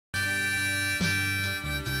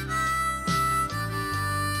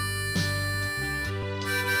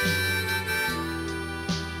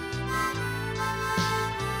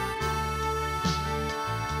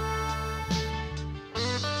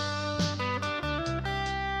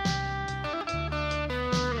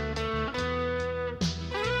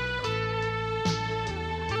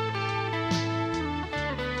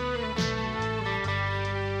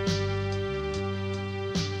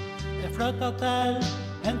flyttet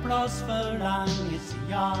til en plass for lenge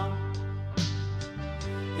siden.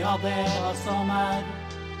 Ja, det var sommer,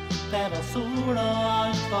 det var sol og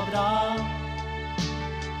alt var bra.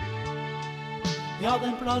 Ja,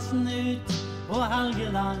 den plassen ut på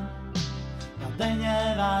Helgeland, ja, den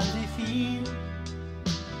er veldig fin.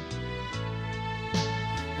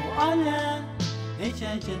 Og alle jeg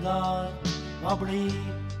kjente der var blid.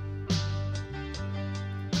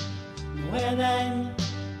 Nå er den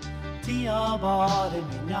tida bare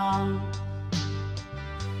minnet,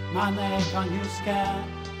 men jeg kan huske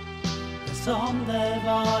det som det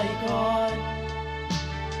var i går.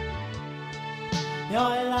 Ja,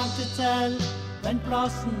 jeg lengter til den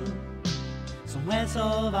plassen som er så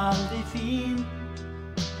veldig fin,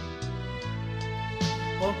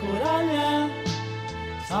 og hvor alle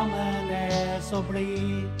sammen er så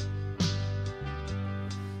blid.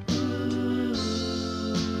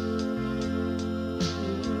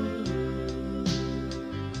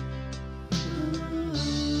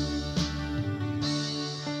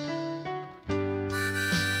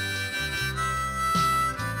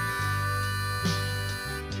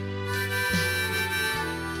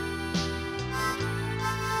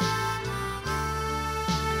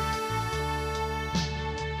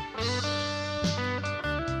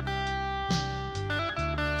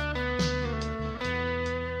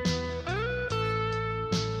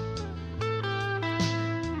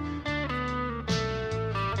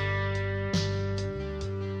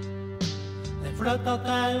 Flyttet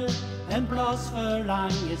til en plass for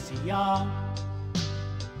lenge siden.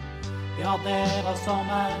 Ja, det var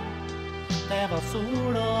sommer, det var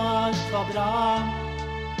sol og alt var bra.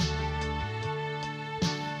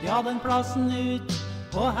 Ja, den plassen ut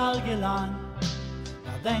på Helgeland,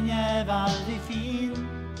 ja, den er veldig fin.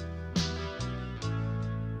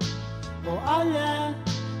 Og alle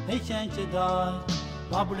jeg kjente der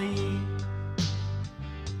var blid.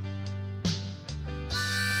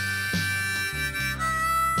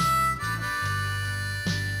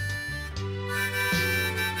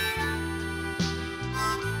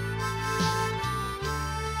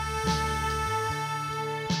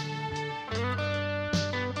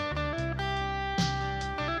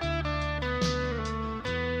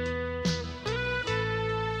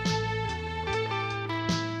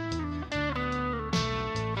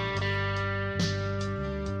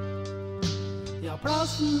 Ja,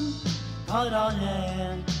 plassen har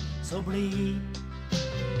alle så blid.